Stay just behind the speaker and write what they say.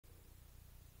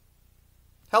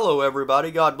Hello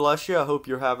everybody, God bless you. I hope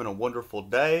you're having a wonderful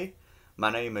day. My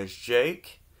name is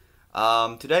Jake.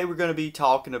 Today we're going to be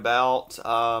talking about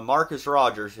Marcus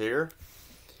Rogers here.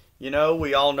 You know,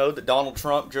 we all know that Donald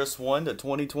Trump just won the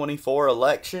 2024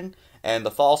 election, and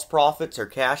the false prophets are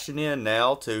cashing in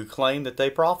now to claim that they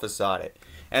prophesied it.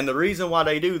 And the reason why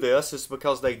they do this is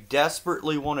because they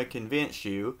desperately want to convince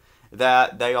you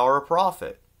that they are a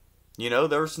prophet. You know,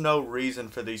 there's no reason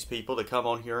for these people to come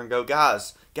on here and go,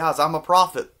 guys, I'm a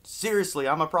prophet. Seriously,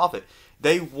 I'm a prophet.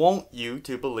 They want you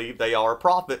to believe they are a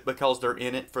prophet because they're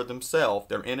in it for themselves.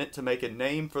 They're in it to make a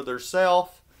name for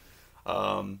themselves.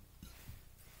 They'll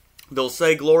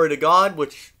say glory to God,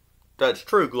 which that's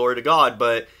true, glory to God,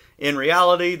 but in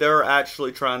reality, they're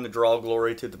actually trying to draw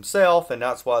glory to themselves, and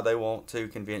that's why they want to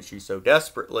convince you so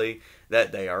desperately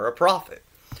that they are a prophet.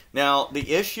 Now,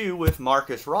 the issue with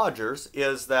Marcus Rogers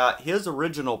is that his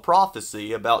original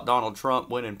prophecy about Donald Trump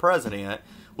winning president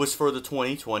was for the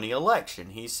 2020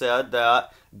 election. He said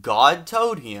that God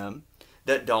told him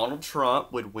that Donald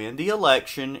Trump would win the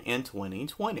election in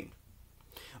 2020.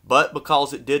 But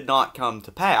because it did not come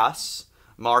to pass,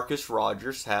 Marcus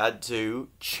Rogers had to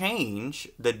change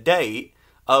the date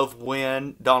of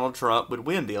when Donald Trump would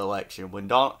win the election.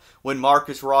 When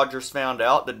Marcus Rogers found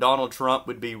out that Donald Trump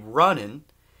would be running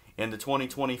in the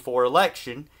 2024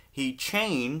 election, he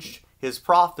changed his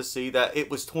prophecy that it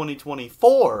was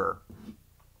 2024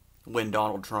 when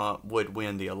Donald Trump would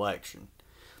win the election.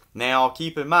 Now,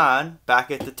 keep in mind,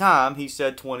 back at the time, he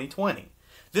said 2020.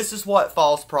 This is what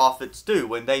false prophets do.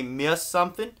 When they miss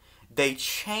something, they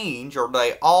change or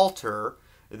they alter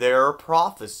their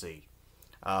prophecy.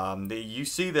 You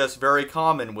see this very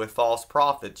common with false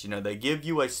prophets. You know, they give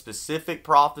you a specific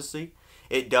prophecy.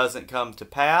 It doesn't come to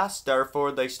pass,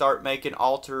 therefore they start making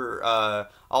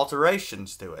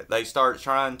alterations to it. They start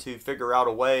trying to figure out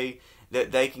a way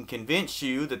that they can convince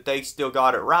you that they still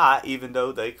got it right, even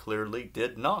though they clearly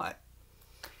did not.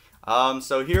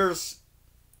 So here's,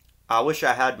 I wish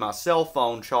I had my cell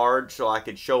phone charged so I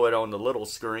could show it on the little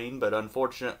screen, but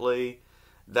unfortunately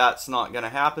that's not going to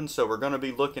happen, so we're going to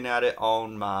be looking at it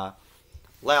on my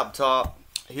laptop.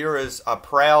 Here is a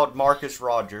proud Marcus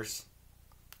Rogers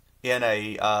in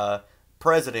a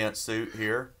president suit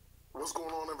here. What's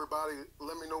going on, everybody?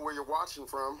 Let me know where you're watching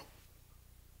from.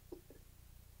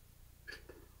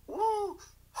 Woo!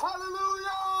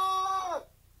 Hallelujah!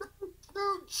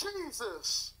 Dude,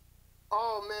 Jesus!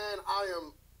 Oh, man, I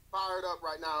am fired up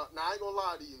right now. Now, I ain't gonna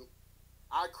lie to you.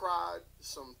 I cried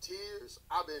some tears.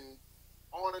 I've been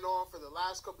on and on for the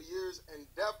last couple of years, and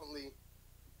definitely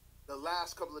the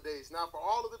last couple of days. Now, for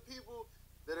all of the people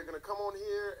that are going to come on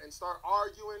here and start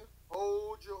arguing,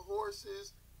 hold your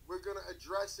horses. We're going to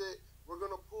address it. We're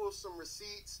going to pull some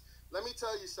receipts. Let me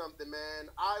tell you something, man.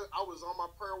 I was on my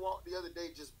prayer walk the other day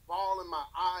just bawling my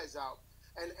eyes out.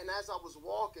 And as I was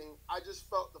walking, I just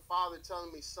felt the Father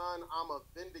telling me, son, I'm going to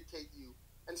vindicate you.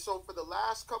 And so for the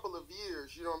last couple of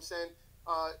years, you know what I'm saying,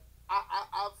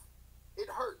 it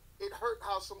hurt. It hurt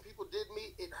how some people did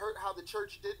me. It hurt how the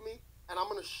church did me. And I'm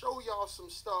going to show y'all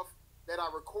some stuff that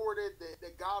I recorded,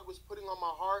 that God was putting on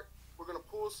my heart. We're going to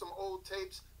pull some old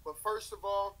tapes. But first of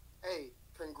all, hey,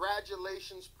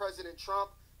 congratulations, President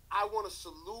Trump. I want to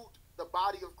salute the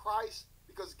body of Christ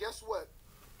because guess what?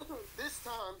 This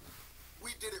time,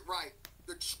 we did it right.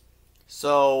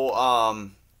 So,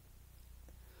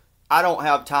 I don't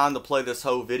have time to play this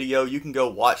whole video. You can go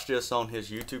watch this on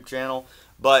his YouTube channel.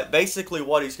 But basically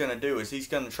what he's going to do is he's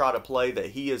going to try to play that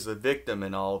he is a victim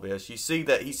in all this. You see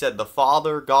that he said the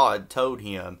Father God told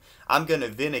him, I'm going to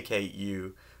vindicate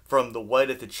you from the way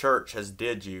that the church has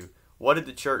did you. What did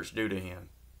the church do to him?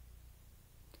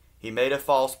 He made a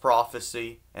false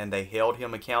prophecy and they held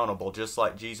him accountable just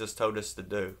like Jesus told us to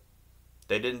do.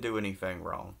 They didn't do anything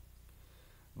wrong.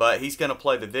 But he's going to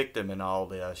play the victim in all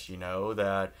this, you know,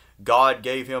 that God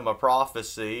gave him a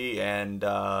prophecy and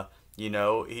you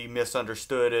know, he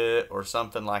misunderstood it or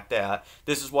something like that.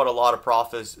 This is what a lot of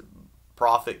prophets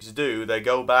do. They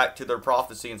go back to their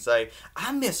prophecy and say,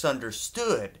 I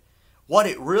misunderstood. What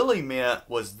it really meant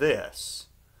was this.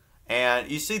 And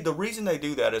you see, the reason they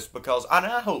do that is because, and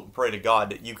I hope and pray to God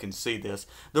that you can see this.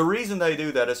 The reason they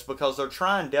do that is because they're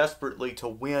trying desperately to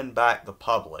win back the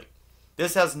public.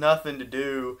 This has nothing to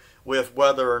do with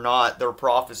whether or not their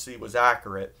prophecy was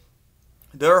accurate.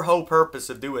 Their whole purpose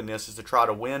of doing this is to try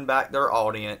to win back their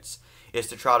audience, is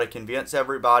to try to convince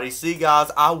everybody, see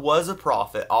guys, I was a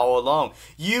prophet all along.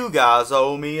 You guys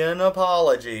owe me an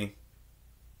apology.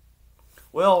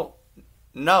 Well,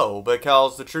 no,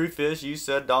 because the truth is you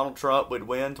said Donald Trump would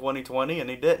win 2020 and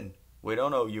he didn't. We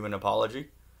don't owe you an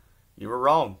apology. You were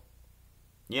wrong.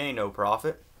 You ain't no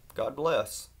prophet. God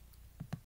bless.